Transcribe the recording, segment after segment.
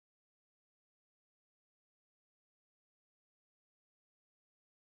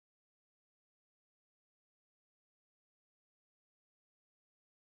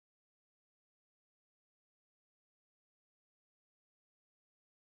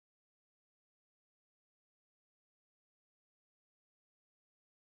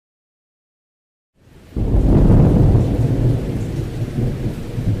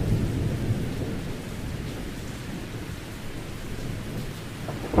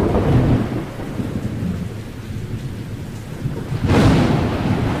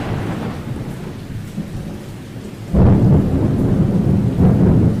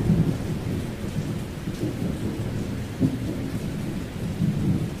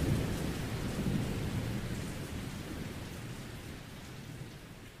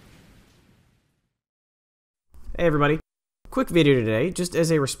Hey everybody, quick video today, just as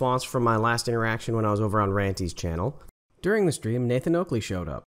a response from my last interaction when I was over on Ranty's channel. During the stream, Nathan Oakely showed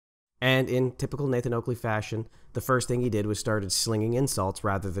up. And in typical Nathan Oakely fashion, the first thing he did was started slinging insults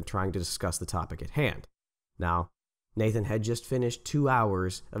rather than trying to discuss the topic at hand. Now, Nathan had just finished 2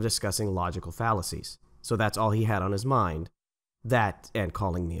 hours of discussing logical fallacies, so that's all he had on his mind. That and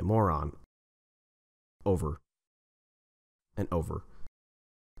calling me a moron. Over. And over.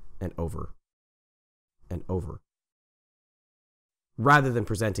 And over. And over. Rather than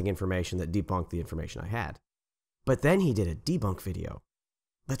presenting information that debunked the information I had. But then he did a debunk video.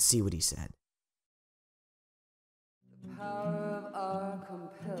 Let's see what he said. The power of art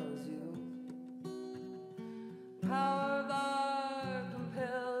compels you. Power of art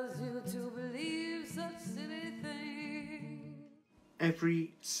compels you to believe such silly things.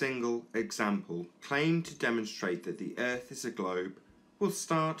 Every single example claimed to demonstrate that the Earth is a globe will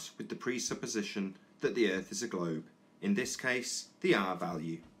start with the presupposition that the Earth is a globe. In this case, the R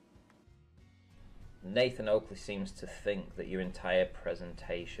value. Nathan Oakely seems to think that your entire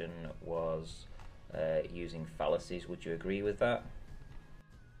presentation was using fallacies. Would you agree with that?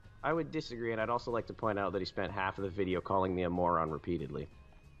 I would disagree, and I'd also like to point out that he spent half of the video calling me a moron repeatedly.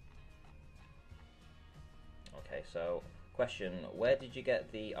 Okay, so question, where did you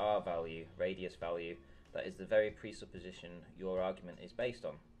get the R value, radius value, that is the very presupposition your argument is based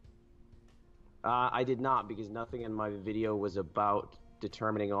on? I did not, because nothing in my video was about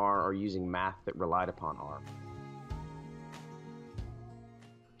determining R or using math that relied upon R.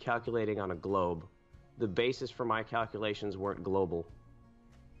 Calculating on a globe. The basis for my calculations weren't global.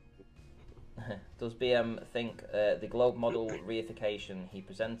 Does BM think the globe model reification he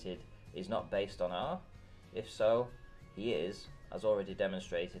presented is not based on R? If so, he is, as already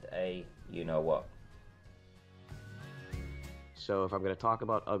demonstrated, a you-know-what. So if I'm going to talk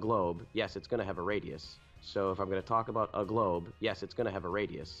about a globe, yes, it's going to have a radius. So if I'm going to talk about a globe, yes, it's going to have a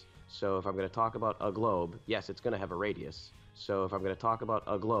radius. So if I'm going to talk about a globe, yes, it's going to have a radius. So if I'm going to talk about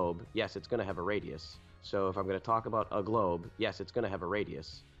a globe, yes, it's going to have a radius. So if I'm going to talk about a globe, yes, it's going to have a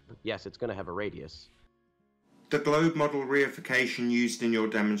radius. Yes, it's going to have a radius. The globe model reification used in your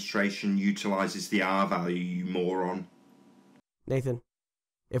demonstration utilizes the R value, you moron. Nathan,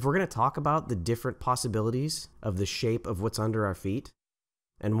 if we're going to talk about the different possibilities of the shape of what's under our feet,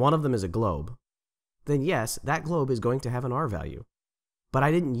 and one of them is a globe, then yes, that globe is going to have an R value. But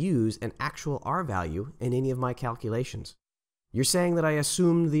I didn't use an actual R value in any of my calculations. You're saying that I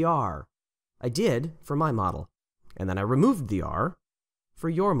assumed the R. I did for my model, and then I removed the R for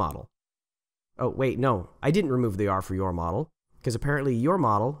your model. Oh, wait, no, I didn't remove the R for your model, because apparently your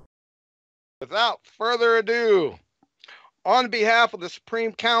model... Without further ado, on behalf of the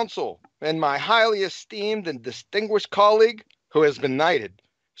Supreme Council and my highly esteemed and distinguished colleague who has been knighted,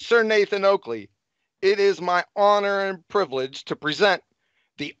 Sir Nathan Oakely, it is my honor and privilege to present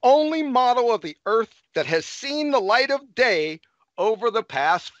the only model of the Earth that has seen the light of day over the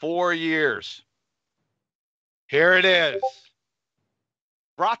past 4 years. Here it is.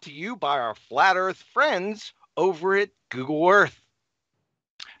 Brought to you by our Flat Earth friends over at Google Earth.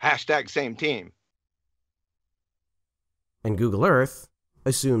 Hashtag same team. And Google Earth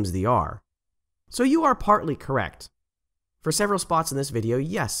assumes the R. So you are partly correct. For several spots in this video,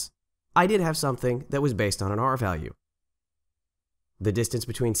 yes, I did have something that was based on an R value. The distance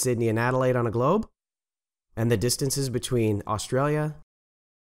between Sydney and Adelaide on a globe, and the distances between Australia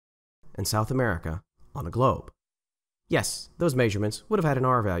and South America on a globe. Yes, those measurements would have had an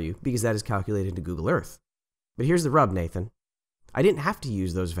R value because that is calculated to Google Earth. But here's the rub, Nathan. I didn't have to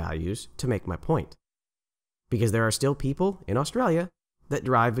use those values to make my point. Because there are still people in Australia that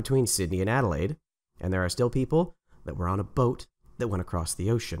drive between Sydney and Adelaide, and there are still people that were on a boat that went across the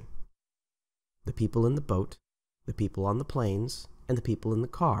ocean. The people in the boat, the people on the planes, and the people in the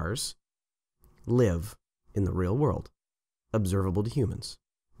cars live in the real world, observable to humans,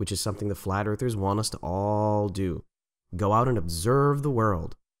 which is something the flat earthers want us to all do. Go out and observe the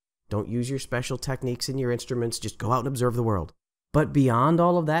world. Don't use your special techniques and your instruments, just go out and observe the world. But beyond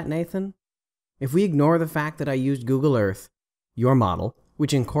all of that, Nathan, if we ignore the fact that I used Google Earth, your model,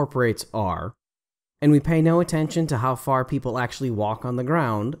 which incorporates R, and we pay no attention to how far people actually walk on the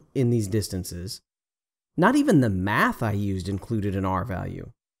ground in these distances, not even the math I used included an R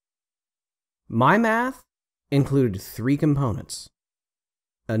value. My math included 3 components.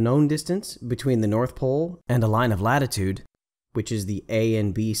 A known distance between the North Pole and a line of latitude, which is the A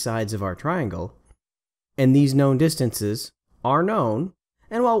and B sides of our triangle, and these known distances are known,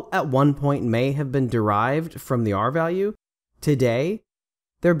 and while at one point may have been derived from the R value, today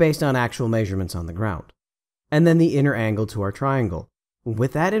they're based on actual measurements on the ground. And then the inner angle to our triangle.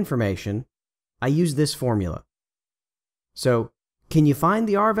 With that information, I use this formula. So, can you find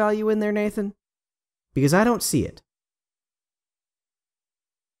the R value in there, Nathan? Because I don't see it.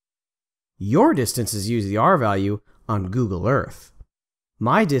 Your distances use the R value on Google Earth.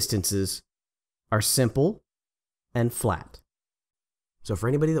 My distances are simple and flat. So for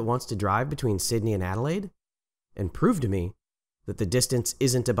anybody that wants to drive between Sydney and Adelaide and prove to me that the distance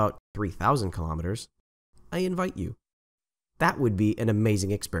isn't about 3,000 kilometers, I invite you. That would be an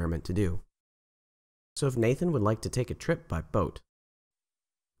amazing experiment to do. So if Nathan would like to take a trip by boat,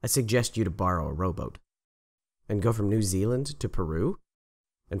 I suggest you to borrow a rowboat and go from New Zealand to Peru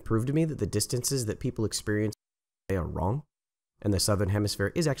and prove to me that the distances that people experience are wrong and the southern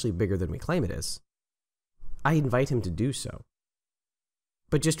hemisphere is actually bigger than we claim it is. I invite him to do so.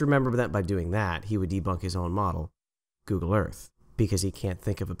 But just remember that by doing that, he would debunk his own model, Google Earth, because he can't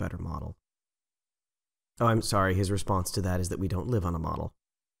think of a better model. Oh, I'm sorry, his response to that is that we don't live on a model.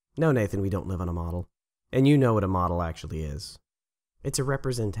 No, Nathan, we don't live on a model. And you know what a model actually is. It's a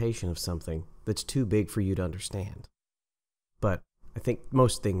representation of something that's too big for you to understand. But I think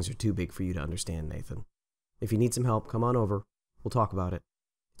most things are too big for you to understand, Nathan. If you need some help, come on over. We'll talk about it.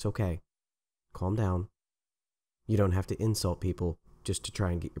 It's okay. Calm down. You don't have to insult people just to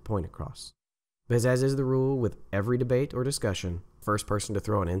try and get your point across. Because as is the rule with every debate or discussion, first person to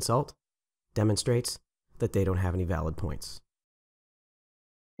throw an insult demonstrates that they don't have any valid points.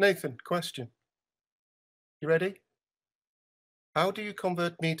 Nathan, question. You ready? How do you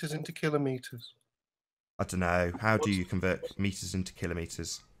convert meters into kilometers? I don't know. How do you convert meters into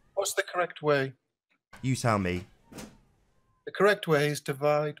kilometers? What's the correct way? You tell me. The correct way is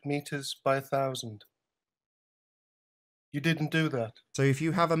divide meters by 1,000. You didn't do that. So if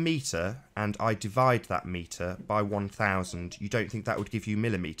you have a meter and I divide that meter by 1,000, you don't think that would give you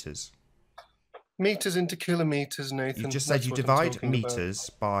millimeters? Meters into kilometers, Nathan. You just said you divide meters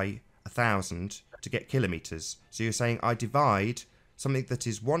by 1,000 to get kilometers. So you're saying I divide something that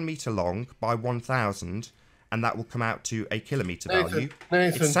is 1 meter long by 1,000, and that will come out to a kilometer value.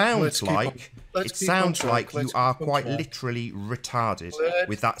 Nathan, it sounds like you are quite literally retarded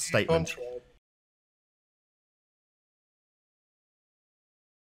with that statement.